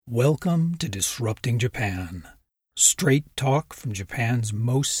Welcome to Disrupting Japan. Straight talk from Japan's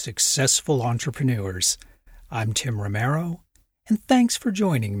most successful entrepreneurs. I'm Tim Romero, and thanks for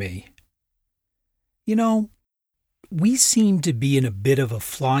joining me. You know, we seem to be in a bit of a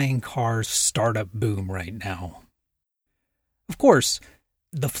flying car startup boom right now. Of course,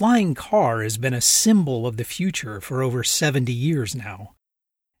 the flying car has been a symbol of the future for over 70 years now.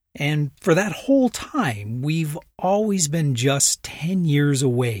 And for that whole time, we've always been just 10 years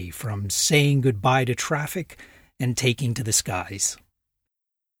away from saying goodbye to traffic and taking to the skies.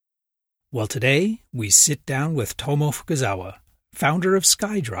 Well, today, we sit down with Tomo Fukuzawa, founder of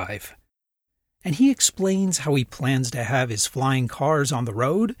SkyDrive, and he explains how he plans to have his flying cars on the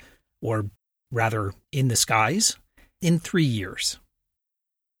road, or rather, in the skies, in 3 years.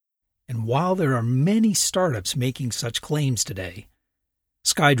 And while there are many startups making such claims today,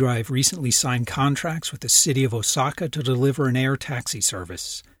 SkyDrive recently signed contracts with the city of Osaka to deliver an air taxi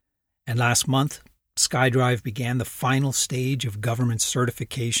service. And last month, SkyDrive began the final stage of government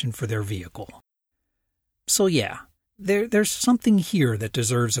certification for their vehicle. So yeah, there's something here that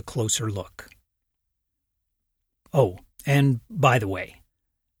deserves a closer look. Oh, and by the way,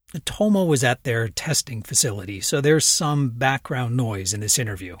 Tomo was at their testing facility, so there's some background noise in this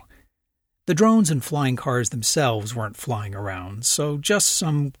interview. The drones and flying cars themselves weren't flying around, so just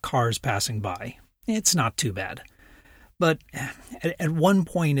some cars passing by. It's not too bad. But at one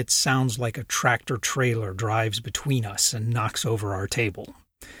point it sounds like a tractor-trailer drives between us and knocks over our table.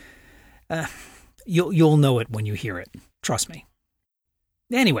 You'll know it when you hear it. Trust me.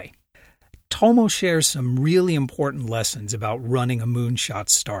 Anyway, Tomo shares some really important lessons about running a moonshot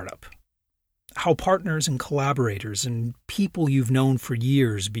startup. How partners and collaborators and people you've known for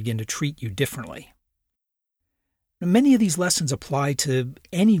years begin to treat you differently. Many of these lessons apply to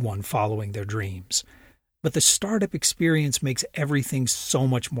anyone following their dreams, but the startup experience makes everything so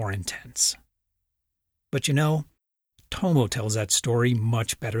much more intense. But you know, Tomo tells that story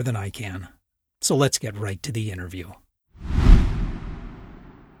much better than I can. So let's get right to the interview.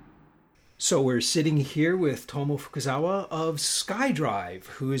 So we're sitting here with Tomo Fukuzawa of SkyDrive,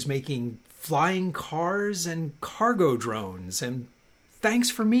 who is making flying cars and cargo drones. And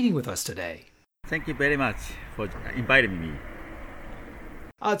thanks for meeting with us today. Thank you very much for inviting me.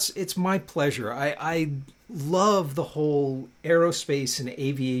 It's my pleasure. I love the whole aerospace and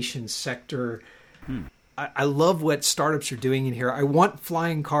aviation sector. I love what startups are doing in here. I want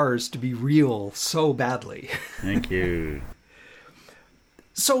flying cars to be real so badly. Thank you.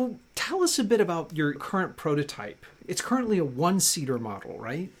 So tell us a bit about your current prototype. It's currently a one-seater model,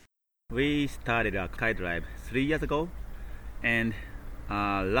 right? We started SkyDrive 3 years ago, and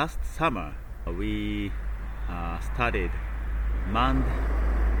last summer we started manned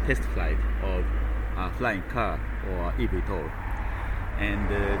test flight of a flying car or eVTOL. And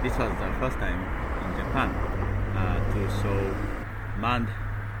this was the first time in Japan to show manned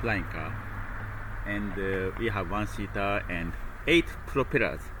flying car. And we have one-seater and 8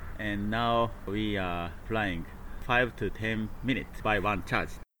 propellers. And now we are flying 5 to 10 minutes by one charge.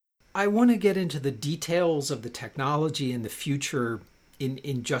 I want to get into the details of the technology and the future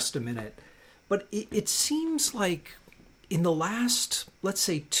in just a minute. But it seems like in the last, let's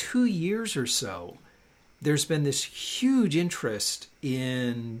say, 2 years or so, there's been this huge interest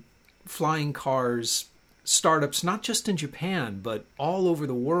in flying cars, startups, not just in Japan, but all over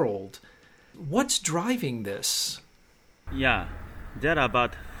the world. What's driving this? Yeah, there are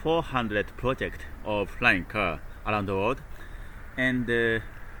about 400 projects of flying car around the world. And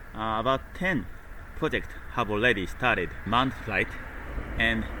about 10 projects have already started manned flight,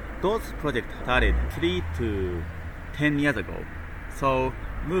 and those projects started 3 to 10 years ago. So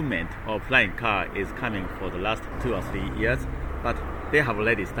movement of flying car is coming for the last 2 or 3 years, but they have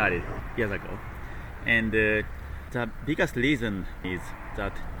already started years ago. And the biggest reason is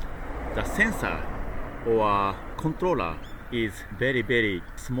that the sensor or controller is very, very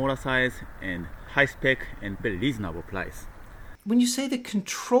smaller size and high spec and very reasonable price. When you say the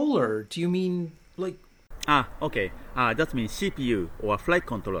controller, do you mean like... Okay. That means CPU or flight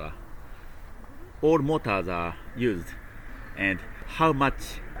controller. All motors are used, and how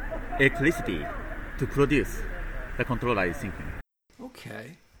much electricity to produce the controller is thinking.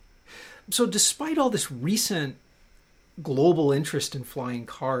 Okay. So despite all this recent global interest in flying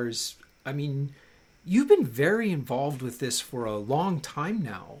cars, I mean, you've been very involved with this for a long time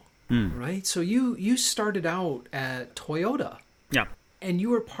now, right? So you started out at Toyota. Yeah. And you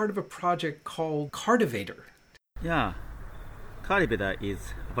were part of a project called Cardivator. Yeah. Cardivator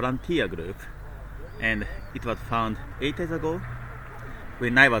is a volunteer group, and it was founded 8 years ago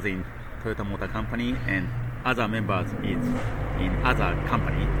when I was in Toyota Motor Company, and other members is in other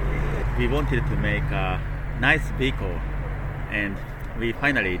company. We wanted to make a nice vehicle, and we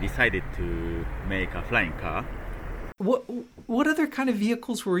finally decided to make a flying car. What other kind of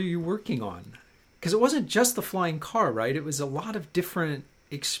vehicles were you working on? Because it wasn't just the flying car, right? It was a lot of different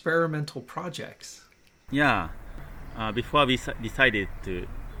experimental projects. Yeah. Before we decided to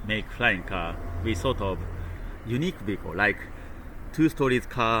make flying car, we thought of unique vehicle like 2 stories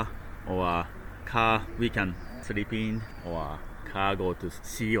car, or a car we can sleep in, or a car go to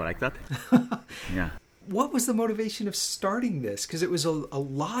sea, or like that. Yeah. What was the motivation of starting this? Because it was a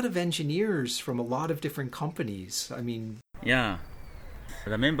lot of engineers from a lot of different companies. I mean... Yeah.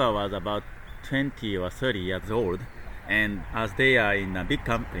 The member was about 20 or 30 years old, and as they are in a big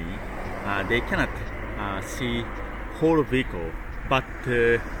company, they cannot see whole vehicle, but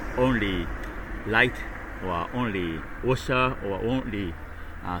only light, or only washer, or only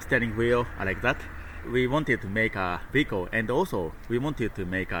steering wheel, like that. We wanted to make a vehicle, and also we wanted to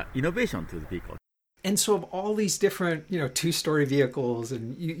make an innovation to the vehicle. And so of all these different, 2-story vehicles,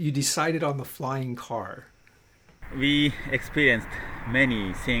 and you decided on the flying car. We experienced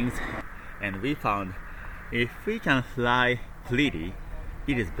many things, and we found if we can fly freely,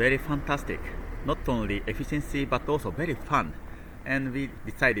 it is very fantastic. Not only efficiency, but also very fun. And we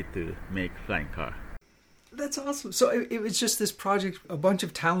decided to make flying car. That's awesome. So it was just this project, a bunch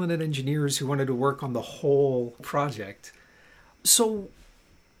of talented engineers who wanted to work on the whole project. So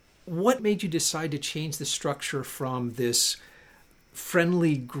what made you decide to change the structure from this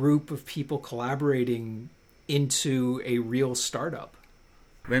friendly group of people collaborating into a real startup?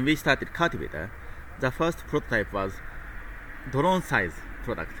 When we started Cultivator, the first prototype was drone size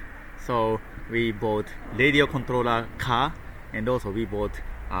product. So we bought radio controller car, and also we bought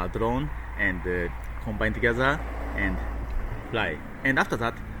a drone and combined together and fly. And after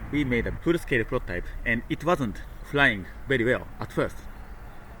that, we made a full-scale prototype, and it wasn't flying very well at first.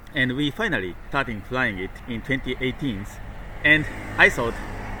 And we finally started flying it in 2018, and I thought,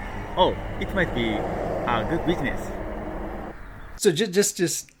 it might be a good business. So just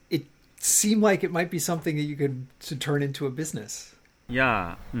it seemed like it might be something that you could to turn into a business.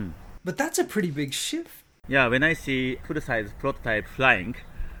 Yeah. But that's a pretty big shift. Yeah, when I see full-size prototype flying,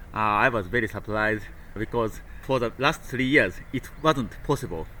 I was very surprised, because for the last 3 years, it wasn't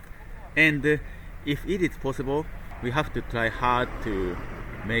possible. And if it is possible, we have to try hard to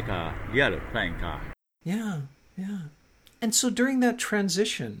make a real flying car. Yeah. And so during that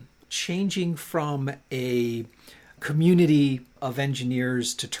transition, changing from a community of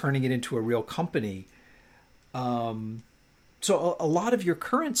engineers to turning it into a real company, so a lot of your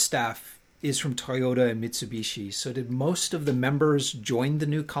current staff is from Toyota and Mitsubishi. So did most of the members join the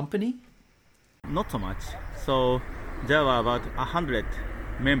new company? Not so much. So there were about 100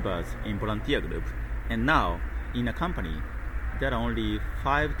 members in volunteer group, and now in a company there are only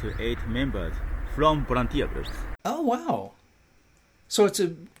 5 to 8 members from volunteer groups. Oh wow! So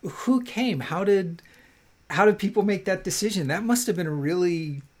who came? How did people make that decision? That must have been a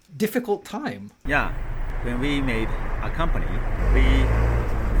really difficult time. Yeah, when we made a company, we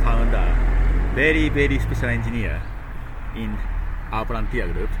found a very, very special engineer in our volunteer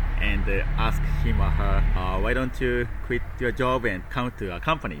group and asked him or her, why don't you quit your job and come to our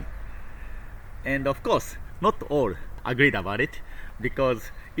company? And of course, not all agreed about it,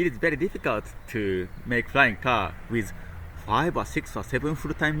 because it is very difficult to make flying car with 5 or 6 or 7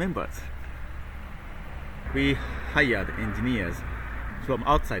 full-time members. We hired engineers from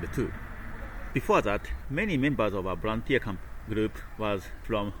outside too. Before that, many members of our volunteer group was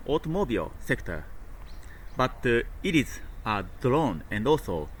from automobile sector, but it is a drone and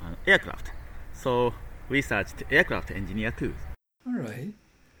also an aircraft. So we searched aircraft engineer too. All right.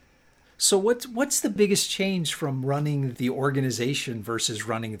 So what's the biggest change from running the organization versus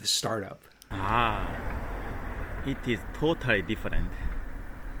running the startup? It is totally different.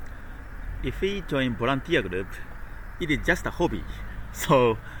 If we join volunteer group, it is just a hobby.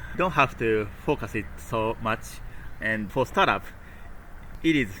 So you don't have to focus it so much. And for startup,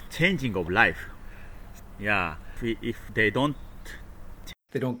 it is changing of life. Yeah, if they don't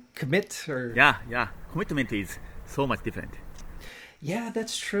commit or... Yeah, commitment is so much different. Yeah,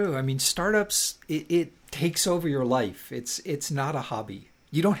 that's true. I mean, startups, it takes over your life. It's not a hobby.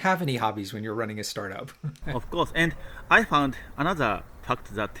 You don't have any hobbies when you're running a startup. Of course. And I found another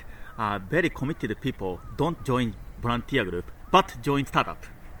fact that very committed people don't join volunteer group, but join startup.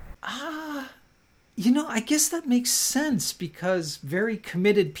 I guess that makes sense, because very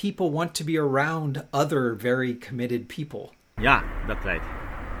committed people want to be around other very committed people. Yeah, that's right.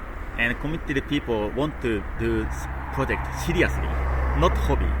 And committed people want to do project seriously, not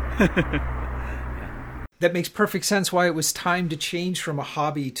hobby. Yeah. That makes perfect sense why it was time to change from a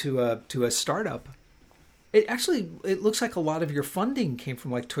hobby to a startup. It looks like a lot of your funding came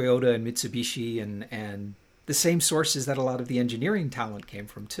from like Toyota and Mitsubishi and the same sources that a lot of the engineering talent came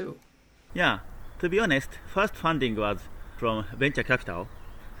from too. Yeah, to be honest, first funding was from venture capital,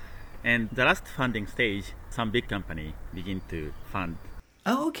 and the last funding stage, some big company begin to fund.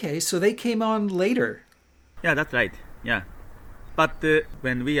 Oh, okay, so they came on later. Yeah, that's right. Yeah, but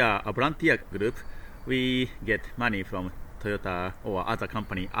when we are a volunteer group, we get money from Toyota or other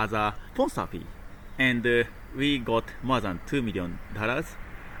company as a sponsor fee, and we got more than $2 million.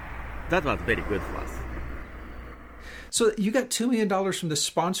 That was very good for us. So you got $2 million from the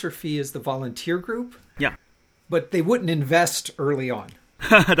sponsor fee as the volunteer group? Yeah. But they wouldn't invest early on.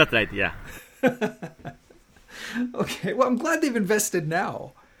 That's right, yeah. Okay, well, I'm glad they've invested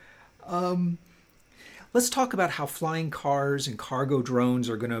now. Let's talk about how flying cars and cargo drones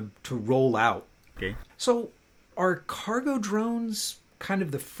are going to roll out. Okay. So are cargo drones kind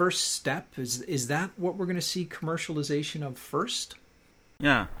of the first step? Is that what we're going to see commercialization of first?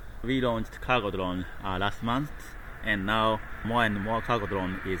 Yeah, we launched cargo drone last month, and now more and more cargo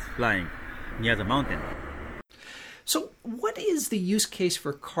drone is flying near the mountain. So what is the use case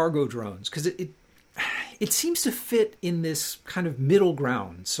for cargo drones? Because it seems to fit in this kind of middle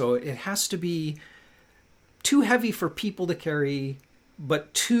ground. So it has to be too heavy for people to carry,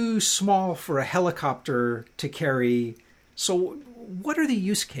 but too small for a helicopter to carry. So what are the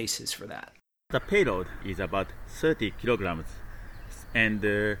use cases for that? The payload is about 30 kilograms, and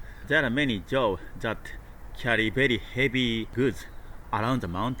there are many jobs that carry very heavy goods around the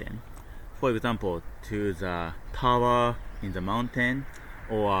mountain. For example, to the tower in the mountain,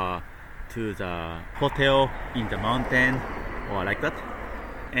 or to the hotel in the mountain, or like that.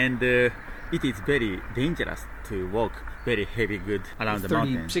 And it is very dangerous to walk very heavy goods around the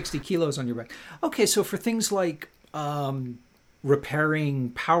mountain. 60 kilos on your back. Okay, so for things like repairing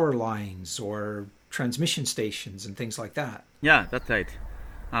power lines or transmission stations and things like that. Yeah, that's right.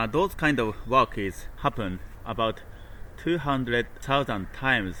 Those kind of work is happen about 200,000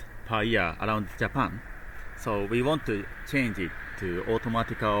 times per year around Japan. So we want to change it to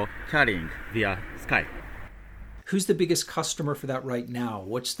automatical carrying via sky. Who's the biggest customer for that right now?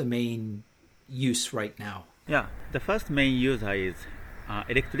 What's the main use right now? Yeah, the first main user is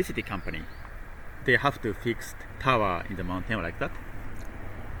electricity company. They have to fix tower in the mountain like that.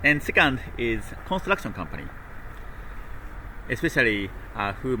 And second is construction company, especially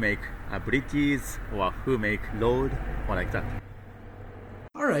who make bridges or who make road or like that.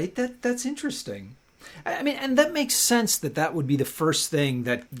 All right, that's interesting. I mean, and that makes sense that would be the first thing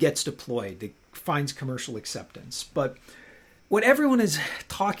that gets deployed, that finds commercial acceptance. But what everyone is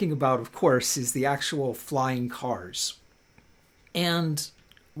talking about, of course, is the actual flying cars. And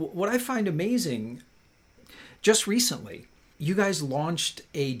what I find amazing, just recently, you guys launched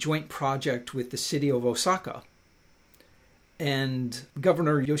a joint project with the city of Osaka. And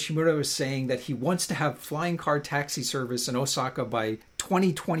Governor Yoshimura was saying that he wants to have flying car taxi service in Osaka by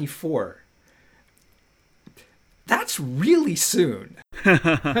 2024. That's really soon.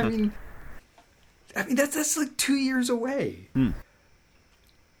 I mean that's like 2 years away.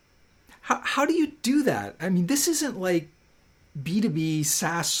 How do you do that? I mean, this isn't like B2B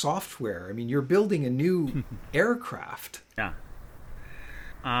SaaS software. I mean, you're building a new aircraft. Yeah.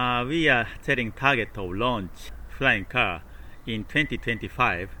 We are setting target of launch flying car in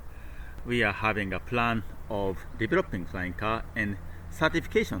 2025. We are having a plan of developing flying car and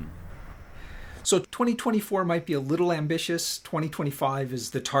certification. So 2024 might be a little ambitious. 2025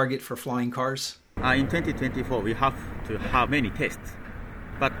 is the target for flying cars? In 2024, we have to have many tests.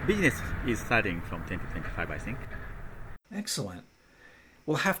 But business is starting from 2025, I think. Excellent.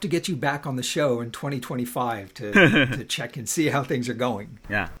 We'll have to get you back on the show in 2025 to check and see how things are going.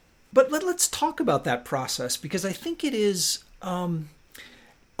 Yeah. But let's talk about that process, because I think it is...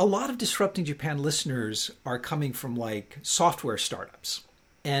 a lot of Disrupting Japan listeners are coming from like software startups.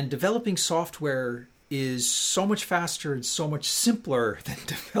 And developing software is so much faster and so much simpler than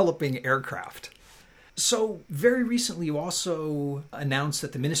developing aircraft. So very recently, you also announced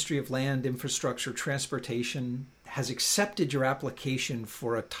that the Ministry of Land, Infrastructure, Transportation has accepted your application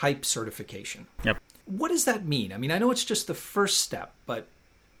for a type certification. Yep. What does that mean? I mean, I know it's just the first step, but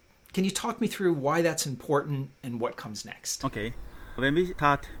can you talk me through why that's important and what comes next? Okay. When we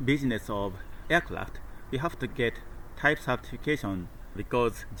start business of aircraft, we have to get type certification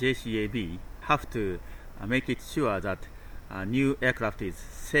because JCAB have to make it sure that a new aircraft is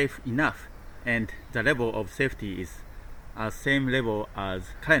safe enough and the level of safety is same level as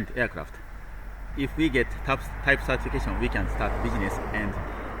current aircraft. If we get type certification, we can start business and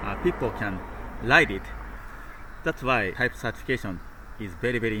people can ride it That's why type certification is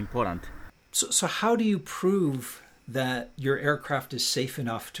very, very important. So how do you prove that your aircraft is safe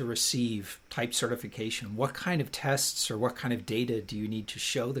enough to receive type certification? What kind of tests or what kind of data do you need to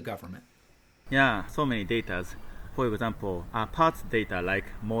show the government? Yeah, so many data. For example, parts data like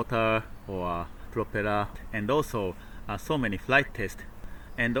motor or propeller, and also so many flight tests.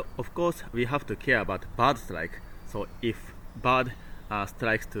 And of course, we have to care about bird strike. So if bird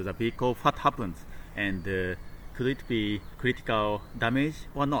strikes to the vehicle, what happens? And could it be critical damage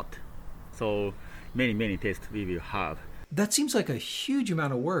or not? So many tests we will have. That seems like a huge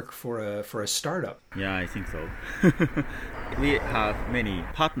amount of work for a startup. Yeah, I think so. We have many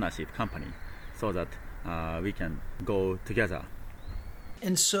partnership companies so that we can go together.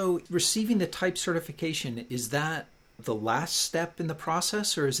 And so receiving the type certification, is that the last step in the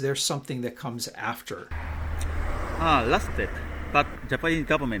process, or is there something that comes after? Last step. But Japanese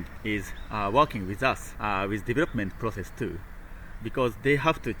government is working with us with development process too, because they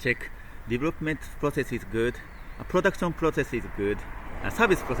have to check development process is good, production process is good,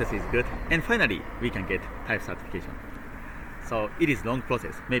 service process is good, and finally we can get type certification. So it is long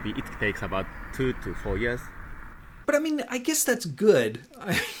process. Maybe it takes about 2 to 4 years. But I mean, I guess that's good.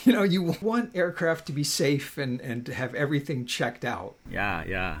 You want aircraft to be safe and to have everything checked out.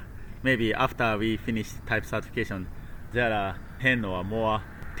 Yeah. Maybe after we finish type certification, there are 10 or more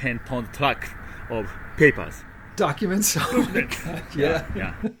 10-ton trucks of papers. Documents? Oh my God,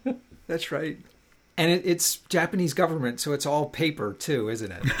 yeah. That's right. And it's Japanese government, so it's all paper too,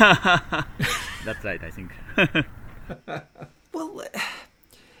 isn't it? That's right, I think. Well,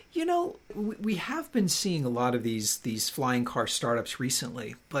 we have been seeing a lot of these flying car startups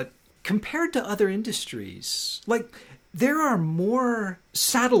recently, but compared to other industries, there are more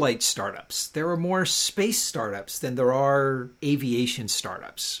satellite startups, there are more space startups than there are aviation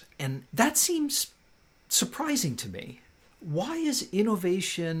startups. And that seems surprising to me. Why is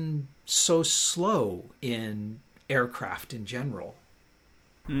innovation so slow in aircraft in general?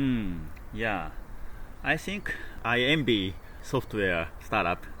 Yeah. I think I envy software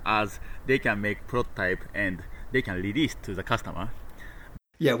startup as they can make prototype and they can release to the customer.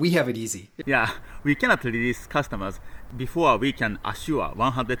 Yeah, we have it easy. Yeah, we cannot release customers before we can assure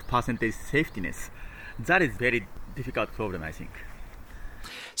 100% safetyness. That is very difficult problem, I think.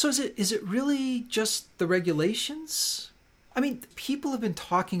 So is it really just the regulations? I mean, people have been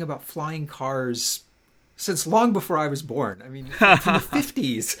talking about flying cars since long before I was born. I mean, from the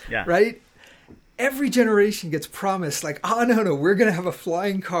 50s, yeah. Right? Every generation gets promised, no, we're going to have a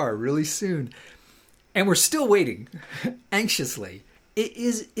flying car really soon. And we're still waiting anxiously.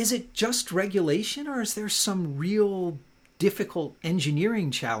 Is it just regulation, or is there some real difficult engineering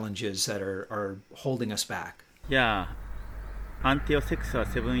challenges that are holding us back? Yeah. Until 6 or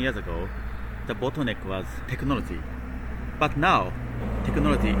 7 years ago, the bottleneck was technology. But now,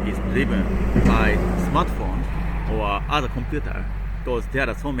 technology is driven by smartphone or other computer, because there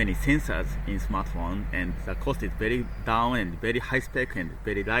are so many sensors in smartphone and the cost is very down and very high spec and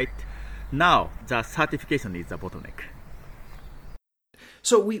very light. Now, the certification is the bottleneck.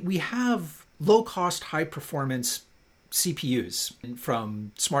 So we have low-cost, high-performance CPUs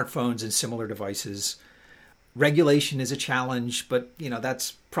from smartphones and similar devices. Regulation is a challenge, but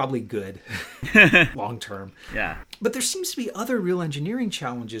that's probably good long term. Yeah. But there seems to be other real engineering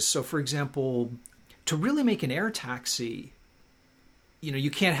challenges. So, for example, to really make an air taxi,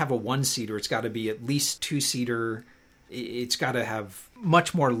 you can't have a one-seater. It's got to be at least two-seater. It's got to have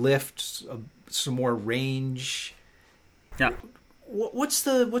much more lift, some more range. Yeah. What's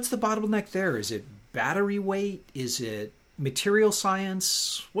the bottleneck there? Is it battery weight? Is it material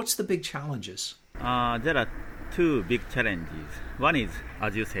science? What's the big challenges? There are two big challenges. One is,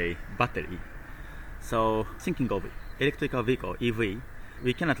 as you say, battery. So thinking of electrical vehicle, EV,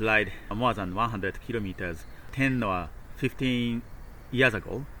 we cannot ride more than 100 kilometers 10 or 15 years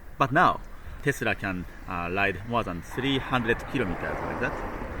ago. But now, Tesla can ride more than 300 kilometers like that.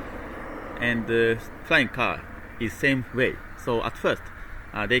 And the flying car is same way. So at first,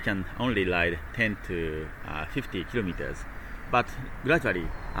 they can only ride 10 to 50 kilometers. But gradually,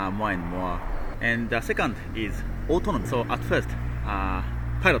 more and more. And the second is autonomy. So at first,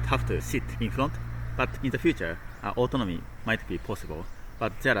 pilots have to sit in front, but in the future, autonomy might be possible.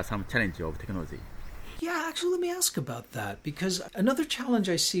 But there are some challenges of technology. Yeah, actually, let me ask about that, because another challenge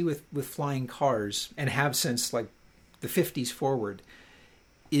I see with flying cars, and have since the 50s forward,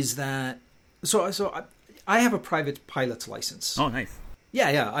 is that so I have a private pilot's license. Oh, nice.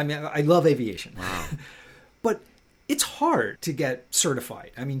 Yeah. I mean, I love aviation. Wow. But it's hard to get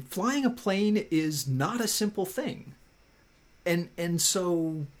certified. I mean, flying a plane is not a simple thing. And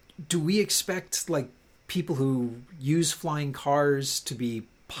so do we expect people who use flying cars to be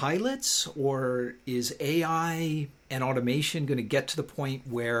pilots, or is AI and automation going to get to the point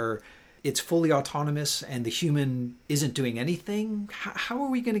where it's fully autonomous and the human isn't doing anything? How are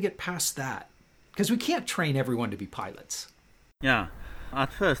we going to get past that? Because we can't train everyone to be pilots. Yeah.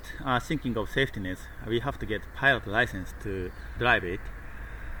 At first, thinking of safetyness, we have to get pilot license to drive it.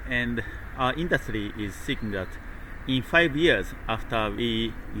 And our industry is thinking that in 5 years after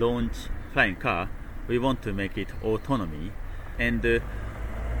we launch flying car, we want to make it autonomy. And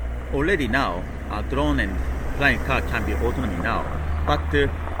already now, drone and flying car can be autonomy now. But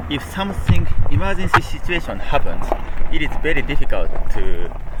if something emergency situation happens, it is very difficult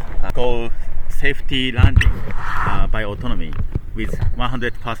to go safety landing by autonomy with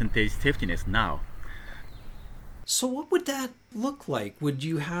 100% safetyness now. So what would that look like? Would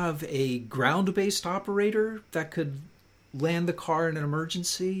you have a ground-based operator that could land the car in an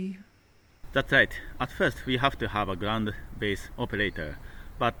emergency? That's right. At first, we have to have a ground-based operator.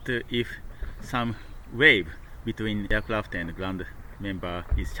 But if some wave between aircraft and ground member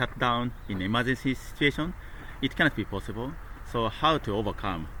is shut down in emergency situation, it cannot be possible. So how to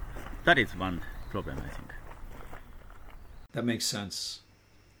overcome? That is one problem, I think. That makes sense.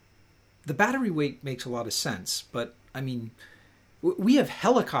 The battery weight makes a lot of sense, but I mean, we have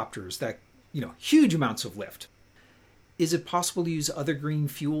helicopters that, huge amounts of lift. Is it possible to use other green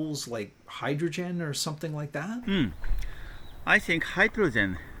fuels like hydrogen or something like that? I think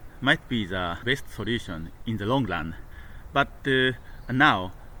hydrogen might be the best solution in the long run. But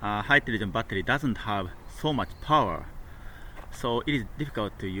now, hydrogen battery doesn't have so much power. So it is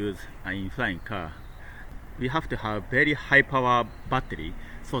difficult to use in flying car. We have to have very high power battery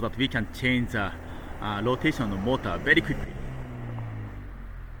so that we can change the rotation of motor very quickly.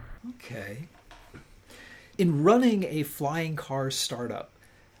 Okay. In running a flying car startup,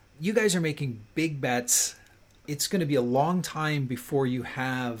 you guys are making big bets. It's going to be a long time before you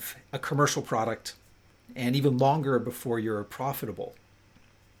have a commercial product, and even longer before you're profitable.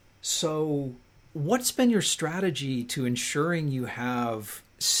 So what's been your strategy to ensuring you have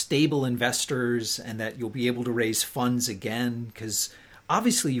stable investors and that you'll be able to raise funds again? Because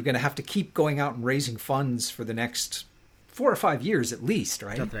obviously you're going to have to keep going out and raising funds for the next 4 or 5 years at least,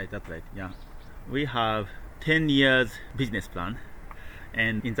 right? That's right, yeah. We have 10 years business plan,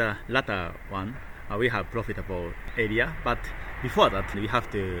 and in the latter one, we have profitable area, but before that, we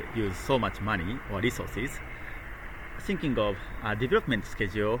have to use so much money or resources. Thinking of development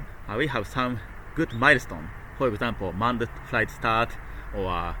schedule, we have some good milestone. For example, manned flight start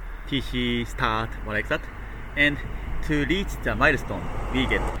or TC start or like that. And to reach the milestone, we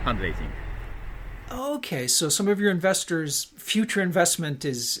get fundraising. Okay, so some of your investors' future investment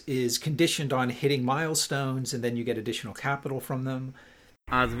is conditioned on hitting milestones, and then you get additional capital from them.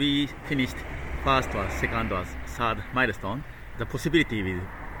 As we finished first or second or third milestone, the possibility will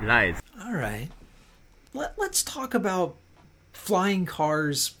rise. All right. Let's talk about flying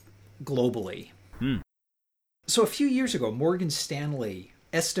cars globally. So a few years ago, Morgan Stanley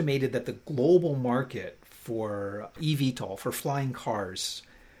estimated that the global market for eVTOL, for flying cars,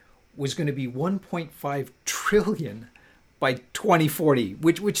 was going to be 1.5 trillion by 2040,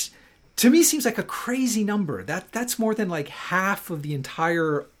 which to me seems like a crazy number. That's more than like half of the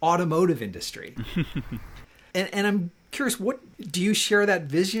entire automotive industry. And I'm curious, do you share that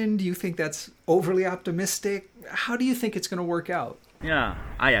vision? Do you think that's overly optimistic? How do you think it's going to work out? Yeah,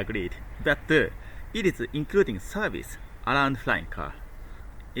 I agreed. But it is including service around flying car.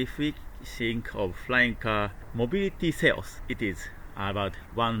 If we think of flying car mobility sales, it is about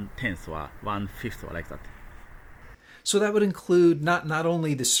 1/10 or 1/5 or like that. So that would include not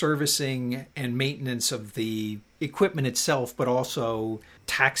only the servicing and maintenance of the equipment itself, but also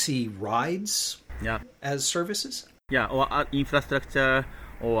taxi rides as services? Yeah, or infrastructure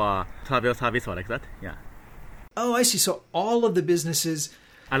or travel service or like that. Yeah. Oh, I see. So all of the businesses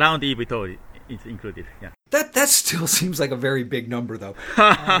around eVTOL is included. Yeah. That still seems like a very big number, though.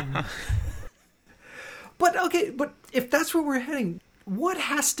 But if that's where we're heading, what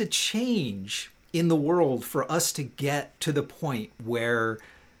has to change in the world for us to get to the point where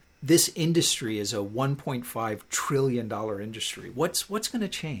this industry is a $1.5 trillion industry? What's going to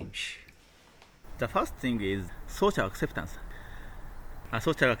change? The first thing is social acceptance.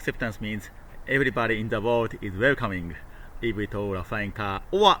 Social acceptance means everybody in the world is welcoming eVTOL or flying car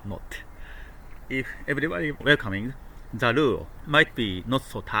or not. If everybody welcoming, the rule might be not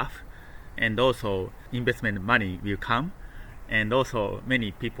so tough, and also investment money will come, and also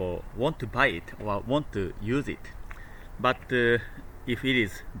many people want to buy it or want to use it. But if it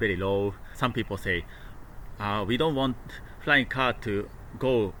is very low, some people say, we don't want flying car to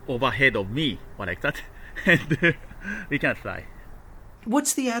go overhead of me or like that. and we cannot fly.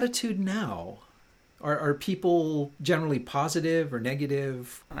 What's the attitude now? Are people generally positive or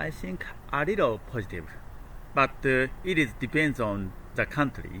negative? I think a little positive, but it depends on the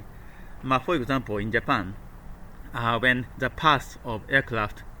country. For example, in Japan, when the path of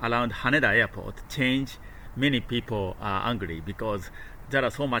aircraft around Haneda Airport change, many people are angry because there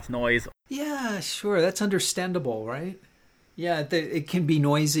is so much noise. Yeah, sure. That's understandable, right? Yeah, it can be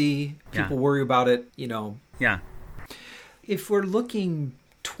noisy. People worry about it, Yeah. If we're looking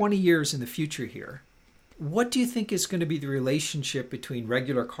 20 years in the future here, what do you think is going to be the relationship between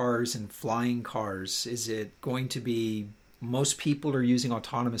regular cars and flying cars? Is it going to be most people are using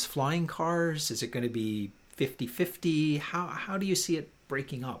autonomous flying cars? Is it going to be 50-50? How do you see it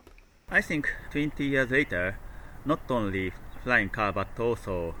breaking up? I think 20 years later, not only flying car but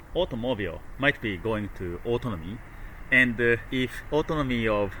also automobile might be going to autonomy. And if autonomy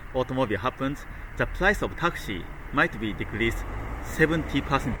of automobile happens, the price of taxi might be decreased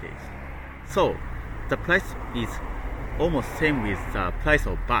 70%. So the price is almost same with the price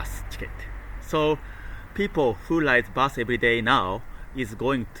of bus ticket. So people who ride bus every day now is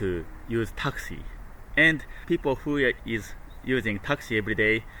going to use taxi. And people who is using taxi every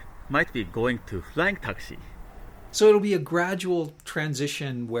day might be going to flying taxi. So it'll be a gradual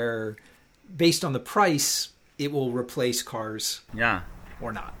transition where, based on the price, it will replace cars. Yeah.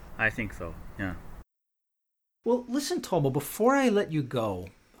 Or not. I think so, yeah. Well, listen, Tomo, before I let you go,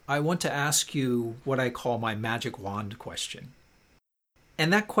 I want to ask you what I call my magic wand question.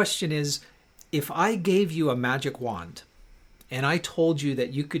 And that question is, if I gave you a magic wand and I told you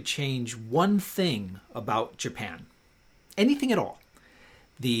that you could change one thing about Japan, anything at all,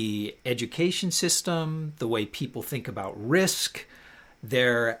 the education system, the way people think about risk,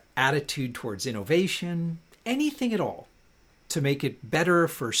 their attitude towards innovation, anything at all, to make it better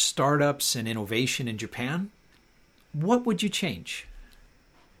for startups and innovation in Japan, what would you change?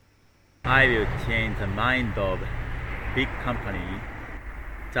 I will change the mind of big company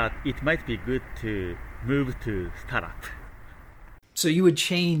that it might be good to move to startup. So you would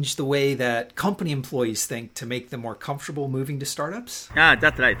change the way that company employees think to make them more comfortable moving to startups?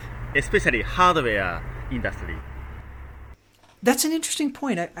 That's right. Especially hardware industry. That's an interesting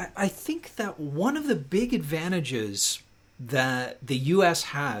point. I think that one of the big advantages that the U.S.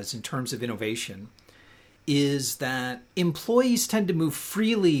 has in terms of innovation is that employees tend to move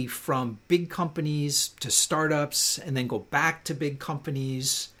freely from big companies to startups and then go back to big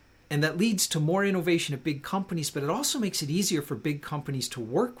companies. And that leads to more innovation at big companies, but it also makes it easier for big companies to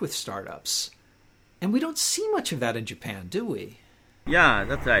work with startups. And we don't see much of that in Japan, do we? Yeah,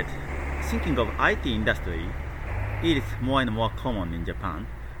 that's right. Thinking of IT industry, it is more and more common in Japan.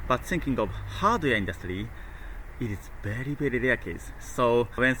 But thinking of hardware industry, it is very, very rare case. So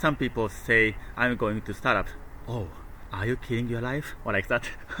when some people say, I'm going to startup, oh, are you killing your life? Or like that.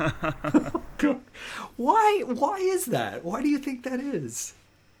 Why is that? Why do you think that is?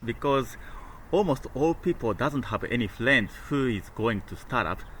 Because almost all people doesn't have any friends who is going to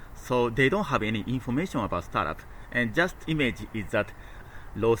startup, so they don't have any information about startup. And just image is that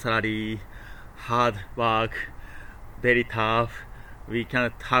low salary, hard work, very tough. We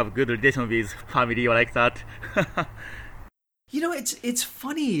cannot have good relation with family or like that. It's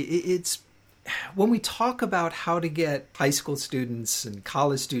funny. It's when we talk about how to get high school students and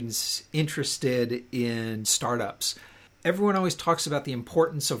college students interested in startups, everyone always talks about the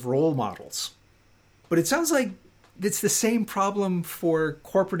importance of role models. But it sounds like it's the same problem for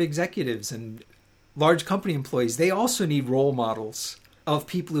corporate executives and large company employees. They also need role models of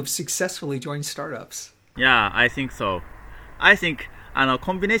people who've successfully joined startups. Yeah, I think so. I think a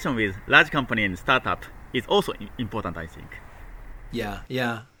combination with large company and startup is also important, I think.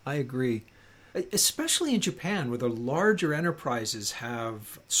 Yeah, I agree. Especially in Japan, where the larger enterprises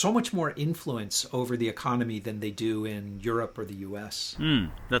have so much more influence over the economy than they do in Europe or the US.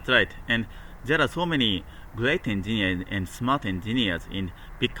 That's right. And there are so many great engineers and smart engineers in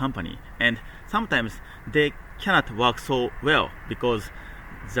big company. And sometimes they cannot work so well because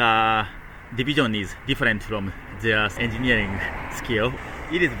the division is different from their engineering skill.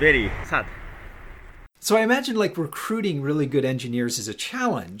 It is very sad. So I imagine recruiting really good engineers is a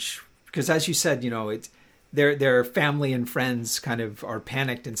challenge. Because as you said, it's their family and friends kind of are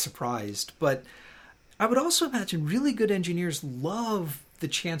panicked and surprised. But I would also imagine really good engineers love the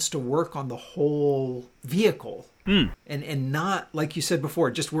chance to work on the whole vehicle. And not, like you said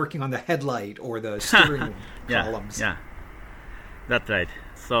before, just working on the headlight or the steering columns. Yeah, that's right.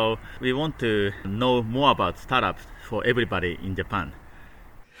 So we want to know more about startups for everybody in Japan.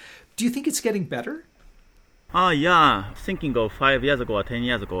 Do you think it's getting better? Yeah. Thinking of 5 years ago or 10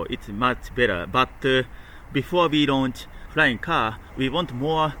 years ago, it's much better. But before we launch flying car, we want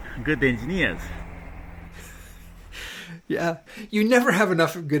more good engineers. Yeah, you never have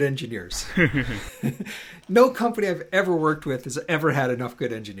enough good engineers. No company I've ever worked with has ever had enough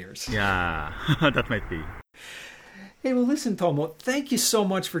good engineers. Yeah, that might be. Hey, well, listen, Tomo, thank you so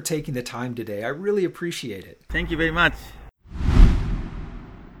much for taking the time today. I really appreciate it. Thank you very much.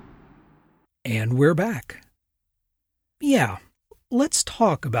 And we're back. Yeah, let's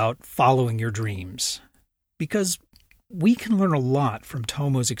talk about following your dreams. Because we can learn a lot from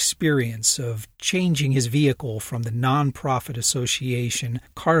Tomo's experience of changing his vehicle from the nonprofit association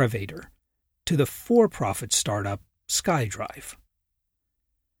Carivator to the for-profit startup SkyDrive.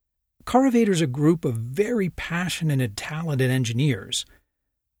 Carivator is a group of very passionate and talented engineers,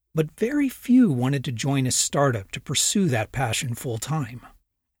 but very few wanted to join a startup to pursue that passion full-time.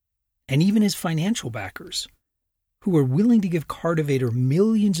 And even his financial backers, who were willing to give Carivator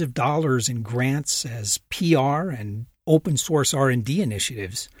millions of dollars in grants as PR and open-source R&D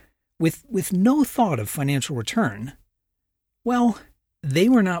initiatives, with no thought of financial return, well, they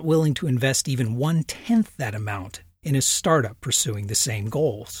were not willing to invest even 1/10 that amount in a startup pursuing the same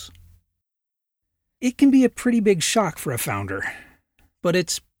goals. It can be a pretty big shock for a founder, but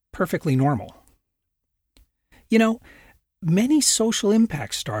it's perfectly normal. You know, many social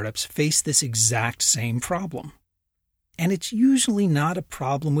impact startups face this exact same problem. And it's usually not a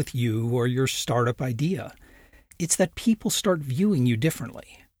problem with you or your startup idea. It's that people start viewing you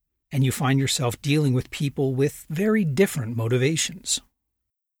differently, and you find yourself dealing with people with very different motivations.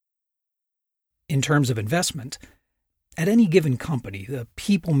 In terms of investment, at any given company, the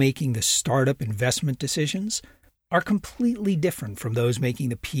people making the startup investment decisions are completely different from those making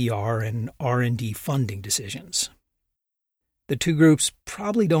the PR and R&D funding decisions. The two groups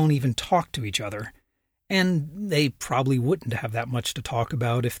probably don't even talk to each other, and they probably wouldn't have that much to talk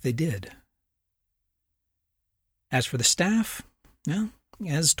about if they did. As for the staff, well,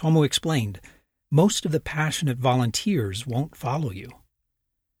 as Tomo explained, most of the passionate volunteers won't follow you.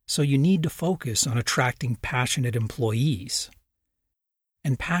 So you need to focus on attracting passionate employees.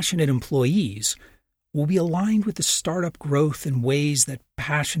 And passionate employees will be aligned with the startup growth in ways that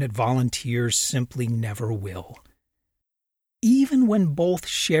passionate volunteers simply never will, even when both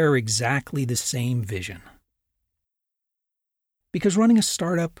share exactly the same vision. Because running a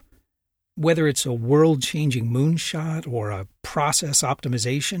startup, whether it's a world-changing moonshot or a process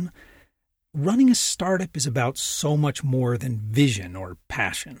optimization, running a startup is about so much more than vision or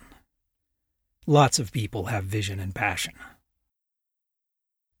passion. Lots of people have vision and passion.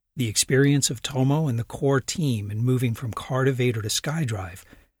 The experience of Tomo and the core team in moving from Carivator to SkyDrive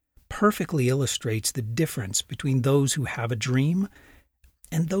perfectly illustrates the difference between those who have a dream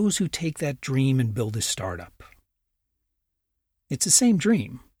and those who take that dream and build a startup. It's the same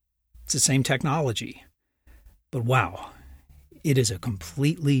dream. It's the same technology. But wow, it is a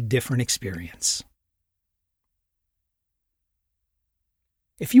completely different experience.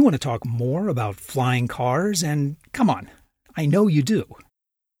 If you want to talk more about flying cars, and come on, I know you do,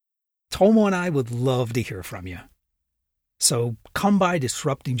 Tomo and I would love to hear from you. So come by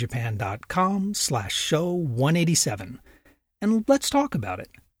disruptingjapan.com/show187 and let's talk about it.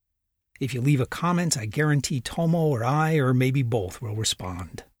 If you leave a comment, I guarantee Tomo or I, or maybe both, will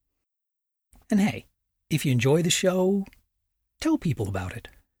respond. And hey, if you enjoy the show, tell people about it.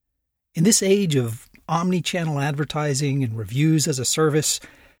 In this age of omni-channel advertising and reviews as a service,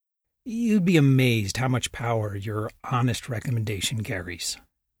 you'd be amazed how much power your honest recommendation carries.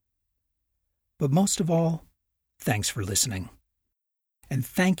 But most of all, thanks for listening. And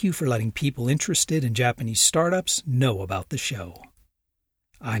thank you for letting people interested in Japanese startups know about the show.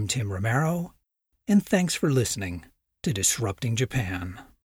 I'm Tim Romero, and thanks for listening to Disrupting Japan.